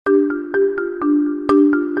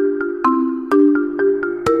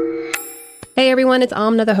Hey everyone, it's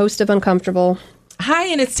Amna, the host of Uncomfortable. Hi,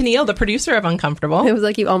 and it's Tennille, the producer of Uncomfortable. It was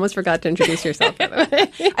like you almost forgot to introduce yourself.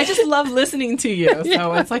 I just love listening to you.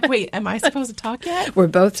 So It's like, wait, am I supposed to talk yet? We're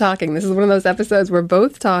both talking. This is one of those episodes we're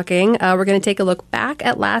both talking. We're going to take a look back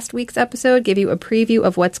at last week's episode, give you a preview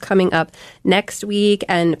of what's coming up next week,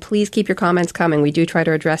 and please keep your comments coming. We do try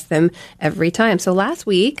to address them every time. So last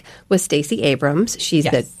week was Stacey Abrams. She's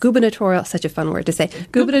the gubernatorial, such a fun word to say,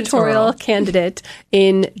 gubernatorial candidate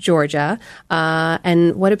in Georgia.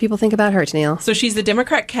 And what do people think about her, Tennille? So she's the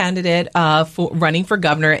Democrat candidate for running for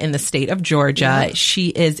governor in the state of Georgia. Yeah. She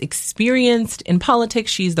is experienced in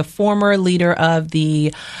politics. She's the former leader of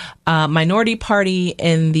the minority party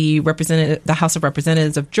in the House of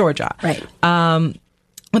Representatives of Georgia. Right.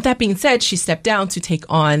 With that being said, she stepped down to take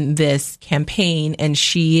on this campaign, and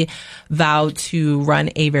she vowed to run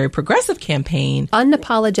a very progressive campaign.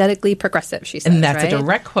 Unapologetically progressive, she says, and that's right? a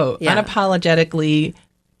direct quote. Yeah. Unapologetically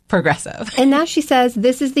progressive. And now she says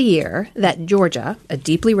this is the year that Georgia, a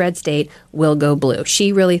deeply red state, will go blue.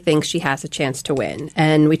 She really thinks she has a chance to win.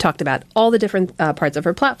 And we talked about all the different parts of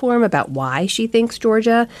her platform, about why she thinks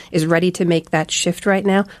Georgia is ready to make that shift right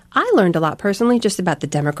now. I learned a lot personally just about the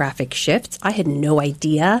demographic shifts. I had no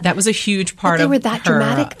idea. That was a huge part of her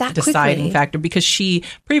dramatic that deciding quickly. factor, because she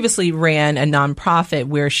previously ran a nonprofit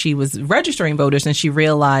where she was registering voters, and she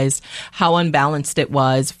realized how unbalanced it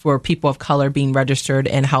was for people of color being registered,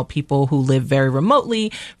 and how people who live very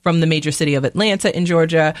remotely from the major city of Atlanta in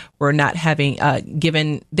Georgia were not having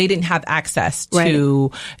they didn't have access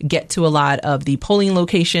to get to a lot of the polling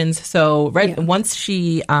locations. So once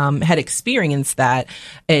she had experienced that,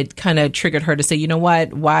 it kind of triggered her to say, you know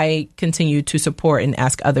what, why continue to support and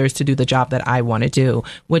ask others to do the job that I want to do,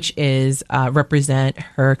 which is represent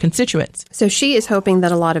her constituents. So she is hoping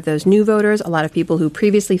that a lot of those new voters, a lot of people who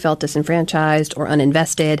previously felt disenfranchised or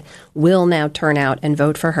uninvested, will now turn out and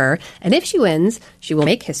vote for her. And if she wins, she will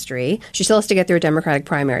make history. She still has to get through a Democratic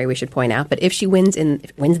primary, we should point out. But if she wins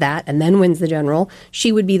that and then wins the general,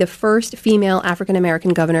 she would be the first female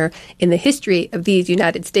African-American governor in the history of these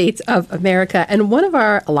United States of America. And a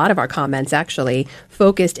lot of our comments actually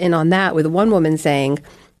focused in on that, with one woman saying,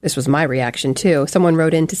 this was my reaction too. Someone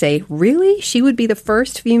wrote in to say, really? She would be the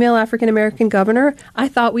first female African-American governor? I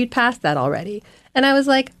thought we'd passed that already. And I was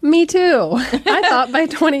like, me too. I thought by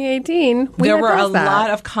 2018, there were a lot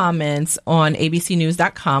of comments on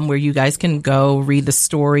abcnews.com where you guys can go read the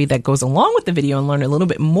story that goes along with the video and learn a little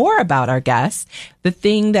bit more about our guests. The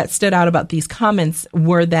thing that stood out about these comments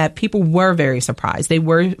were that people were very surprised. They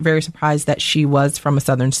were very surprised that she was from a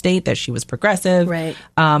southern state, that she was progressive. Right.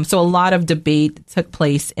 So a lot of debate took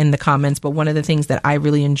place in the comments. But one of the things that I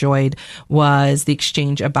really enjoyed was the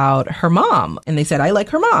exchange about her mom. And they said, I like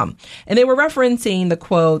her mom. And they were referencing the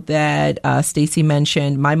quote that Stacey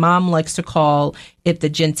mentioned. My mom likes to call it the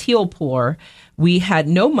genteel poor. We had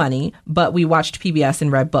no money, but we watched PBS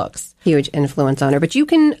and read books. Huge influence on her. But you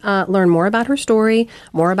can learn more about her story,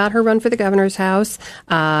 more about her run for the governor's house.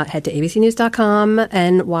 Head to abcnews.com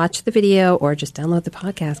and watch the video, or just download the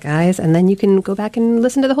podcast, guys. And then you can go back and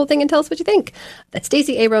listen to the whole thing and tell us what you think. That's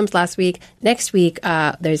Stacey Abrams last week. Next week,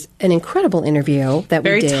 there's an incredible interview that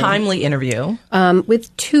we did. Very timely interview.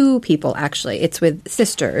 With two people, actually. It's with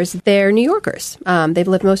sisters. They're New Yorkers. They've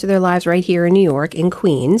lived most of their lives right here in New York, in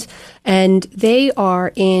Queens. And they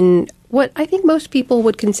are in what I think most people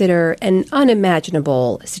would consider an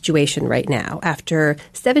unimaginable situation right now. After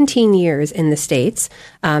 17 years in the States,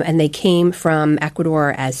 and they came from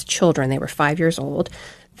Ecuador as children, they were 5 years old,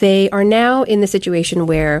 they are now in the situation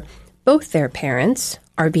where both their parents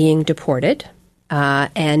are being deported,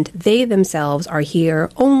 and they themselves are here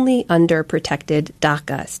only under protected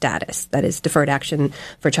DACA status, that is Deferred Action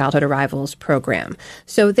for Childhood Arrivals program.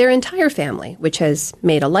 So their entire family, which has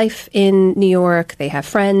made a life in New York, they have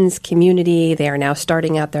friends, community, they are now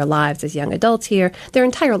starting out their lives as young adults here, their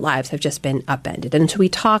entire lives have just been upended. And so we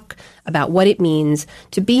talk about what it means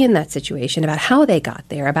to be in that situation, about how they got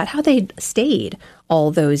there, about how they stayed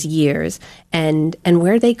all those years, and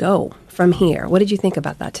where they go from here. What did you think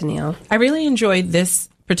about that, Tennille? I really enjoyed this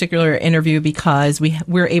particular interview because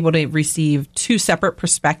we're able to receive two separate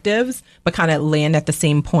perspectives, but kind of land at the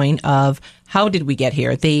same point of how did we get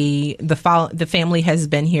here? The family has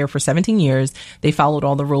been here for 17 years. They followed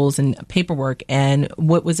all the rules and paperwork. And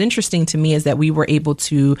what was interesting to me is that we were able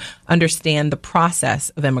to understand the process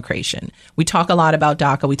of immigration. We talk a lot about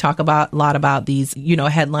DACA. We talk a lot about these,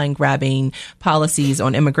 headline grabbing policies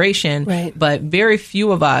on immigration. Right. But very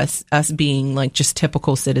few of us being like just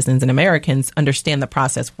typical citizens and Americans, understand the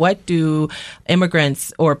process. What do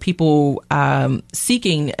immigrants or people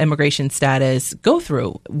seeking immigration status go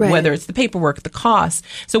through? Right. Whether it's the paperwork, work the costs.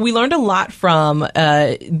 So we learned a lot from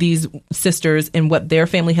these sisters and what their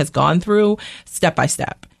family has gone through step by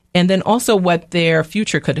step. And then also what their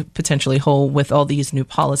future could potentially hold with all these new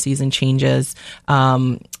policies and changes.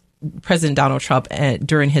 President Donald Trump,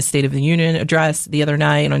 during his State of the Union address the other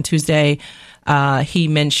night on Tuesday, he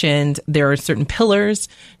mentioned there are certain pillars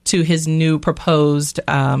to his new proposed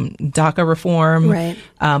DACA reform. Right.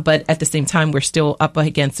 But at the same time, we're still up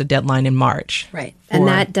against a deadline in March. Right. And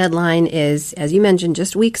that deadline is, as you mentioned,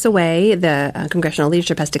 just weeks away. The congressional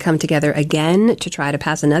leadership has to come together again to try to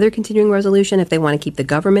pass another continuing resolution if they want to keep the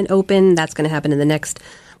government open. That's going to happen in the next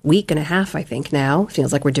week and a half, I think now.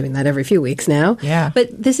 Feels like we're doing that every few weeks now. Yeah.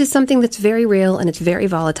 But this is something that's very real and it's very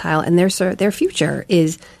volatile, and their future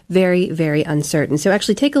is very, very uncertain. So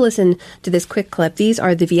actually take a listen to this quick clip. These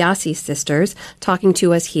are the Viasi sisters talking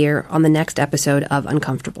to us here on the next episode of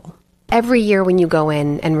Uncomfortable. Every year when you go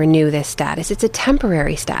in and renew this status, it's a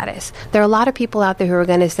temporary status. There are a lot of people out there who are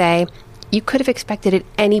going to say, you could have expected at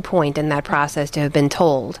any point in that process to have been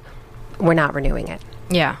told, we're not renewing it.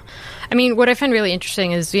 Yeah. I mean, what I find really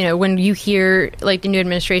interesting is, when you hear, like, the new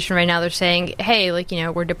administration right now, they're saying, hey, like,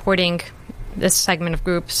 we're deporting this segment of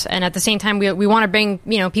groups. And at the same time, we want to bring,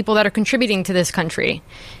 people that are contributing to this country.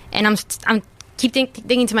 And I'm keep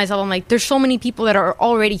thinking to myself, I'm like, there's so many people that are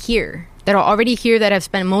already here, that have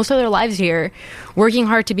spent most of their lives here, working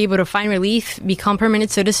hard to be able to find relief, become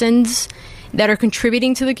permanent citizens, that are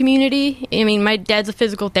contributing to the community. I mean, my dad's a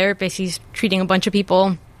physical therapist. He's treating a bunch of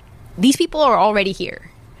people. These people are already here.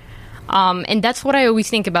 And that's what I always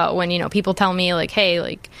think about when, people tell me, like, hey,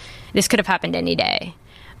 like, this could have happened any day.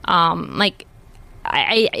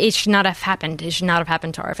 It should not have happened. It should not have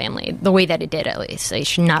happened to our family the way that it did, at least. It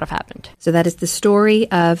should not have happened. So that is the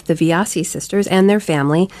story of the Viasi sisters and their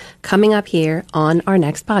family coming up here on our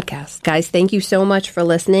next podcast. Guys, thank you so much for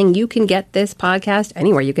listening. You can get this podcast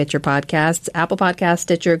anywhere you get your podcasts, Apple Podcasts,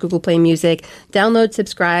 Stitcher, Google Play Music. Download,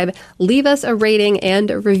 subscribe, leave us a rating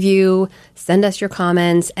and a review. Send us your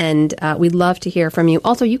comments, and we'd love to hear from you.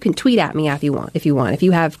 Also, you can tweet at me if you want. If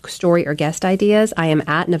you have story or guest ideas, I am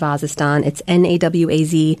at Nawazistan. It's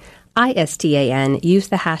NAWAZISTAN. Use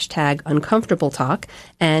the hashtag #UncomfortableTalk,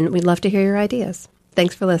 and we'd love to hear your ideas.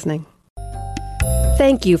 Thanks for listening.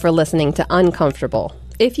 Thank you for listening to Uncomfortable.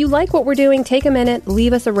 If you like what we're doing, take a minute,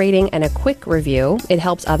 leave us a rating and a quick review. It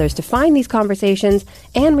helps others to find these conversations,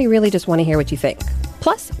 and we really just want to hear what you think.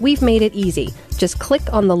 Plus, we've made it easy. Just click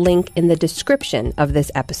on the link in the description of this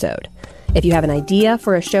episode. If you have an idea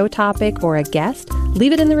for a show topic or a guest,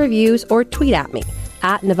 leave it in the reviews or tweet at me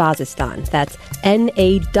at Nawazistan. That's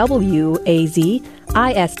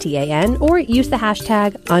NAWAZISTAN, or use the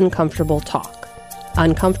hashtag #UncomfortableTalk.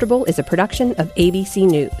 Uncomfortable is a production of ABC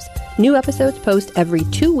News. New episodes post every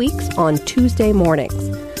 2 weeks on Tuesday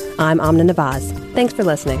mornings. I'm Amna Nawaz. Thanks for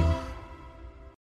listening.